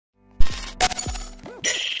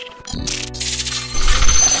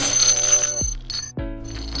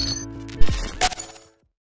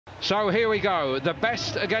So here we go, the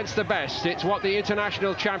best against the best. It's what the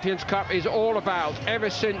International Champions Cup is all about. Ever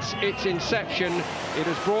since its inception, it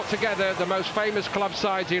has brought together the most famous club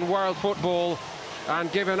sides in world football and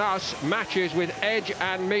given us matches with edge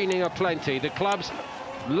and meaning aplenty. The clubs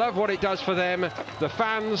love what it does for them. The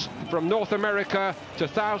fans from North America to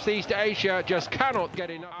Southeast Asia just cannot get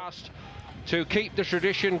enough. To keep the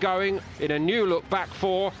tradition going in a new look back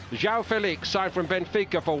four, João Felix, signed from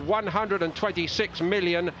Benfica for 126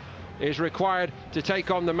 million, is required to take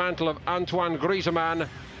on the mantle of Antoine Griezmann,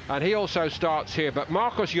 and he also starts here. But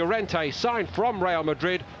Marcos Llorente, signed from Real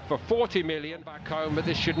Madrid for 40 million back home, but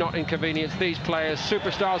this should not inconvenience these players.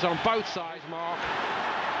 Superstars on both sides, Mark.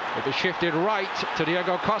 It was shifted right to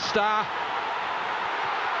Diego Costa,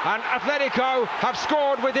 and Atletico have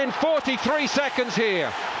scored within 43 seconds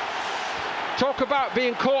here. Talk about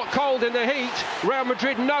being caught cold in the heat. Real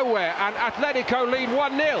Madrid nowhere, and Atletico lead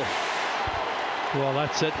 1-0. Well,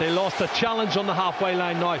 that's it. They lost the challenge on the halfway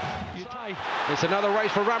line now. It's another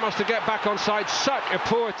race for Ramos to get back on side. Such a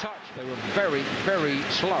poor touch. They were very, very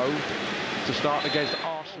slow to start against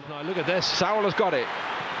Arsenal. Now look at this. Saul has got it.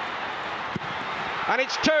 And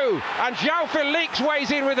it's two. And João Felix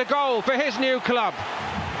weighs in with a goal for his new club.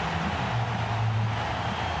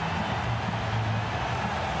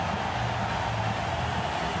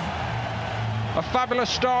 A fabulous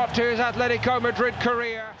start to his Atletico Madrid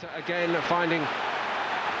career. Again, finding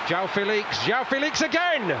João Felix. João Felix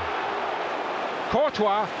again!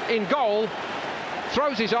 Courtois in goal,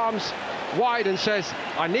 throws his arms wide and says,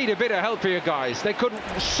 I need a bit of help here, guys. They couldn't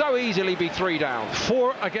so easily be 3 down.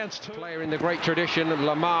 4 against 2. Player in the great tradition of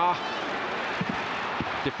Lamar.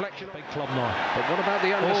 Deflection. Big club now. But what about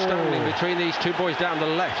the understanding between these two boys down the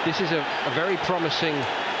left? This is a very promising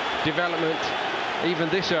development, even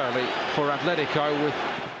this early, for Atletico with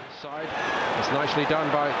side. It's nicely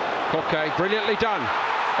done by Costa, brilliantly done.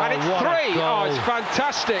 And it's 3. Oh, it's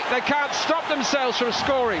fantastic. They can't stop themselves from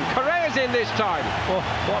scoring. Correa's in this time. Oh,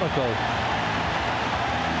 what a goal.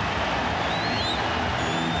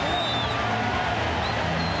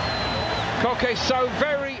 Costa so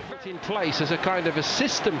very in place as a kind of a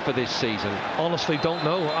system for this season. Honestly, don't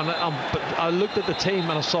know. And but I looked at the team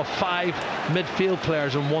and I saw 5 midfield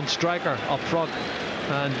players and 1 striker up front.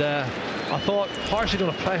 And I thought, how's he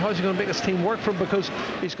going to play? How's he going to make this team work for him? Because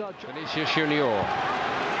he's got... Vinicius Junior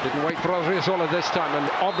didn't wait for Odriozola this time, and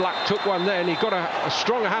Oblak took one there, and he got a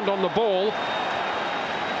strong hand on the ball.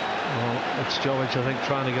 Well, it's Jovic, I think,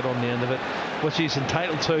 trying to get on the end of it, which he's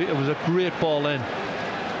entitled to. It was a great ball in,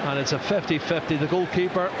 and it's a 50-50. The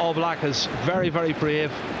goalkeeper, Oblak, is very, very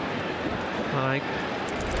brave. I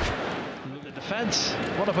think the defence,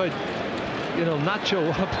 what about, you know, Nacho?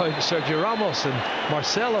 What about Sergio Ramos and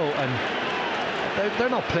Marcelo? And they're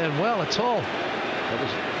not playing well at all. That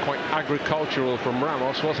was quite agricultural from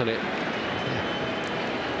Ramos, wasn't it? Yeah.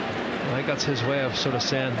 I think that's his way of sort of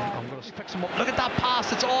saying, I'm going to pick some up. Look at that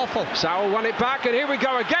pass, it's awful. Saul won it back, and here we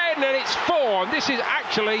go again, and it's 4. And this is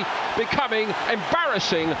actually becoming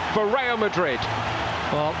embarrassing for Real Madrid.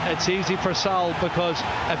 Well, it's easy for Saul, because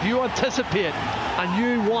if you anticipate and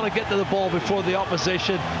you want to get to the ball before the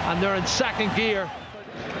opposition and they're in second gear,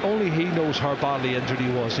 only he knows how badly injured he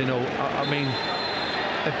was, you know. I mean,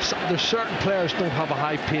 there's certain players don't have a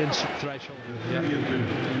high pain threshold. Yeah.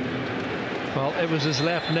 Well, it was his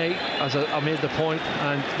left knee, as I made the point,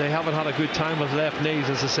 and they haven't had a good time with left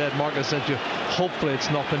knees, as I said. Marcus said to you, hopefully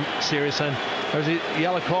it's nothing serious. And there's a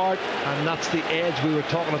yellow card, and that's the edge we were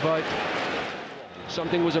talking about.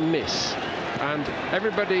 Something was amiss, and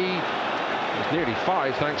everybody, it was nearly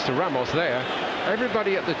 5 thanks to Ramos there,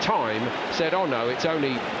 everybody at the time said, oh no, it's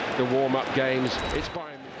only the warm-up games, it's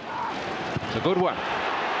by... It's a good one.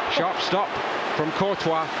 Sharp stop from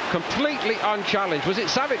Courtois, completely unchallenged. Was it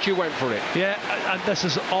Savic who went for it? Yeah, and this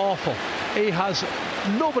is awful. He has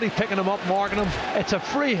nobody picking him up, marking him. It's a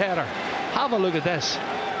free header. Have a look at this.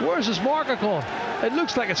 Where's his marker gone? It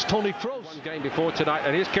looks like it's Toni Kroos. One game before tonight,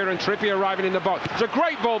 and here's Kieran Trippier arriving in the box. It's a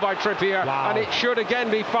great ball by Trippier, and it should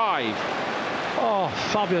again be 5. Oh,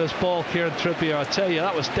 fabulous ball, Kieran Trippier. I tell you,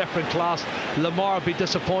 that was different class. Lamar would be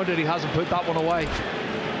disappointed he hasn't put that one away.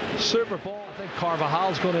 Super ball. I think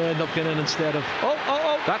Carvajal's going to end up getting in instead of...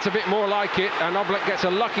 Oh. That's a bit more like it, and Oblak gets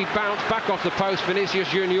a lucky bounce back off the post. Vinicius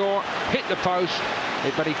Junior hit the post,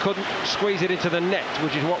 but he couldn't squeeze it into the net,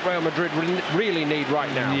 which is what Real Madrid really need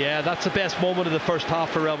right now. Yeah, that's the best moment of the first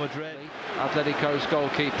half for Real Madrid. Atletico's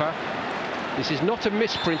goalkeeper. This is not a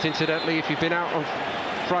misprint, incidentally. If you've been out on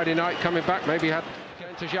Friday night, coming back, maybe you had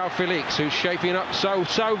going to João Felix, who's shaping up so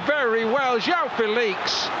very well. João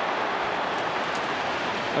Felix,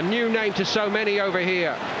 a new name to so many over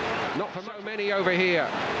here. Not for so many over here.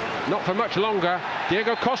 Not for much longer.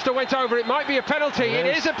 Diego Costa went over. It might be a penalty. It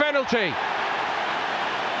is a penalty.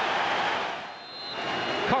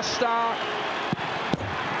 Costa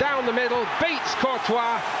down the middle, beats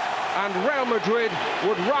Courtois, and Real Madrid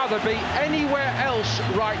would rather be anywhere else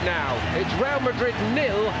right now. It's Real Madrid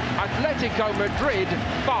 0, Atletico Madrid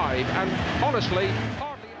 5, and honestly,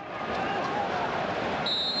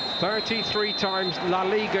 33 times La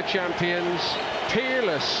Liga champions,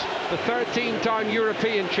 peerless, the 13-time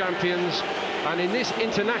European champions, and in this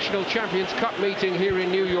International Champions Cup meeting here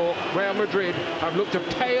in New York, Real Madrid have looked a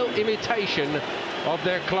pale imitation of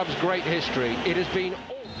their club's great history. It has been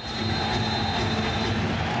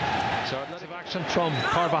so another action from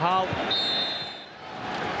Carvajal.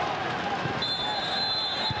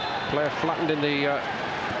 Player flattened in the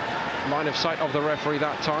line of sight of the referee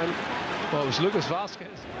that time. Well, it was Lucas Vázquez.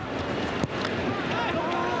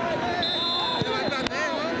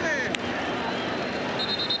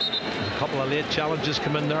 A couple of late challenges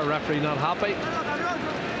come in there, referee not happy.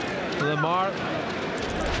 Lamar.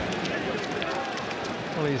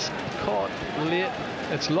 Well, he's caught late.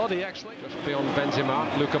 It's Lodi actually. Just beyond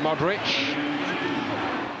Benzema, Luka Modric.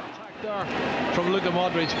 Attack there from Luka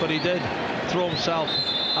Modric, but he did throw himself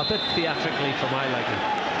a bit theatrically for my liking.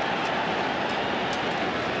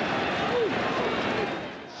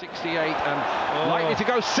 68 and likely to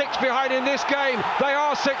go 6 behind in this game. They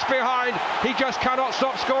are 6 behind. He just cannot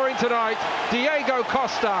stop scoring tonight. Diego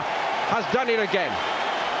Costa has done it again.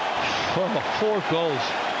 4 goals.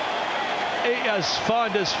 He has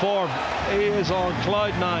found his form. He is on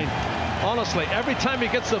cloud 9. Honestly, every time he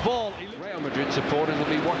gets the ball, Real Madrid supporters will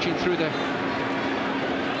be watching through the.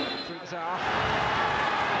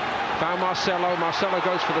 Found Marcelo. Marcelo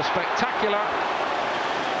goes for the spectacular.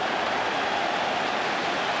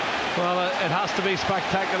 Well, it has to be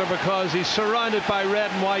spectacular because he's surrounded by red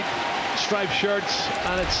and white striped shirts,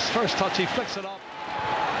 and it's first touch, he flicks it up.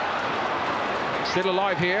 Still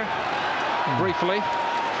alive here, briefly.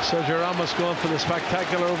 Sergio Ramos going for the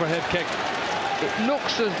spectacular overhead kick. It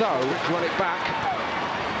looks as though to run it back.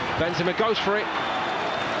 Benzema goes for it.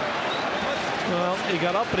 Well, he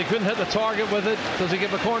got up, but he couldn't hit the target with it. Does he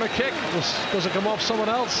give a corner kick? Does it come off someone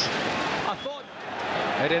else? I thought.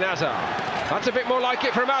 Eden Hazard. That's a bit more like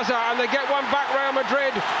it from Hazard, and they get one back, Real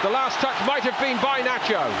Madrid. The last touch might have been by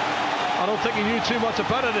Nacho. I don't think he knew too much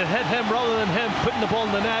about it. It hit him rather than him putting the ball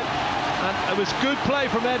in the net. And it was good play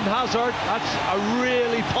from Eden Hazard. That's a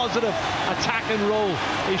really positive attacking role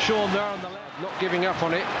he's shown there on the left. Not giving up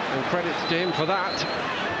on it, and credits to him for that.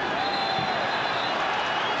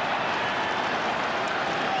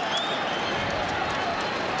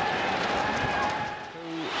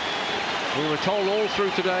 We were told all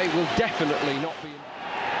through today will definitely not be.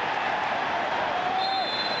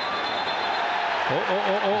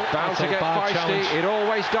 Bound to get feisty. Challenge. It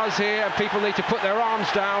always does here. People need to put their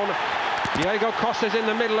arms down. Diego Costa's in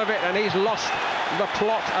the middle of it, and he's lost the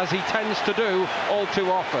plot, as he tends to do all too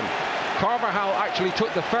often. Carvajal actually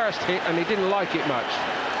took the first hit, and he didn't like it much.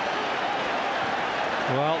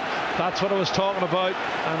 Well, that's what I was talking about,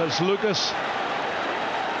 and it's Lucas,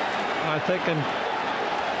 I think, and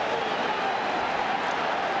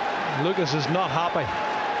Lucas is not happy.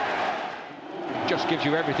 Just gives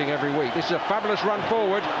you everything every week. This is a fabulous run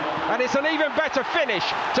forward, and it's an even better finish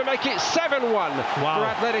to make it 7-1 for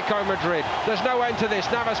Atletico Madrid. There's no end to this.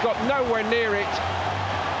 Navas got nowhere near it.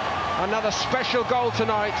 Another special goal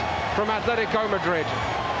tonight from Atletico Madrid.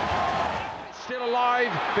 It's still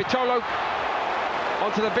alive. Vitolo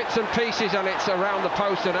onto the bits and pieces, and it's around the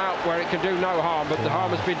post and out where it can do no harm, but the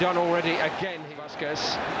harm has been done already again.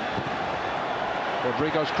 Vázquez.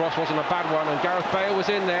 Rodrigo's cross wasn't a bad one, and Gareth Bale was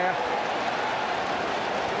in there.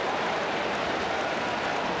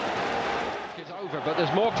 It's over, but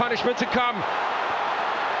there's more punishment to come.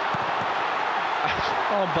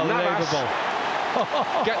 Unbelievable.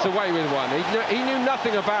 Gets away with one. He knew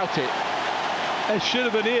nothing about it. It should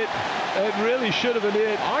have been it. It really should have been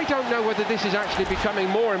it. I don't know whether this is actually becoming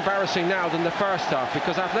more embarrassing now than the first half,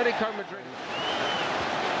 because Atletico Madrid,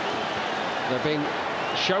 they're being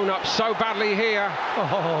shown up so badly here.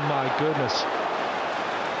 Oh my goodness.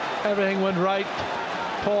 Everything went right.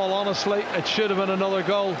 Paul, honestly, it should have been another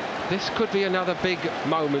goal. This could be another big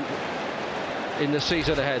moment in the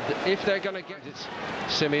season ahead. If they're going to get it,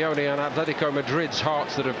 Simeone and Atletico Madrid's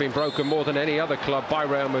hearts that have been broken more than any other club by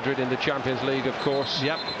Real Madrid in the Champions League, of course.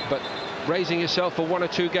 Yep. But raising yourself for 1 or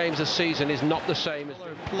 2 games a season is not the same as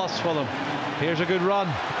plus for them. Here's a good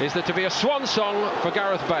run. Is there to be a swan song for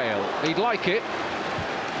Gareth Bale? He'd like it.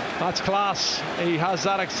 That's class. He has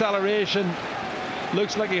that acceleration.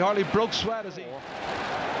 Looks like he hardly broke sweat as he.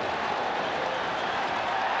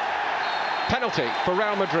 Penalty for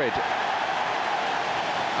Real Madrid.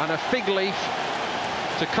 and a fig leaf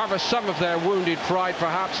to cover some of their wounded pride,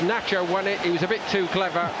 perhaps. Nacho won it. He was a bit too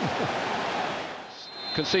clever.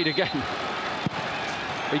 Concede again.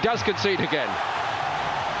 He does concede again.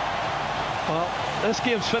 Well, this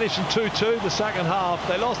game's finishing 2-2 the second half.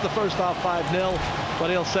 They lost the first half 5-0, but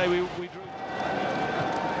he'll say we drew.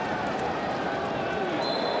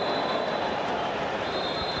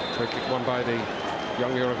 Free kick won by the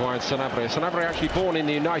young Uruguayan Sanabria. Sanabria actually born in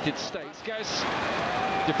the United States. Guess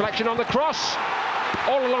deflection on the cross,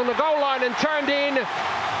 all along the goal line and turned in.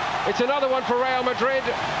 It's another one for Real Madrid.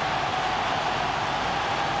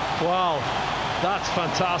 Wow, that's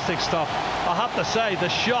fantastic stuff. I have to say, the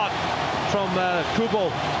shot from Kubo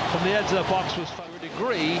from the edge of the box was to a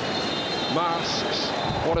degree masks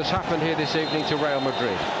what has happened here this evening to Real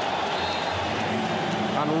Madrid.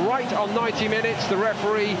 And right on 90 minutes, the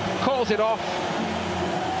referee calls it off.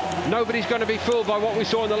 Nobody's going to be fooled by what we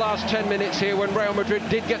saw in the last 10 minutes here, when Real Madrid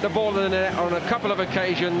did get the ball in the net on a couple of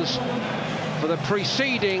occasions. For the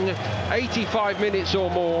preceding 85 minutes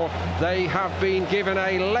or more, they have been given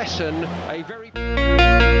a lesson, a very...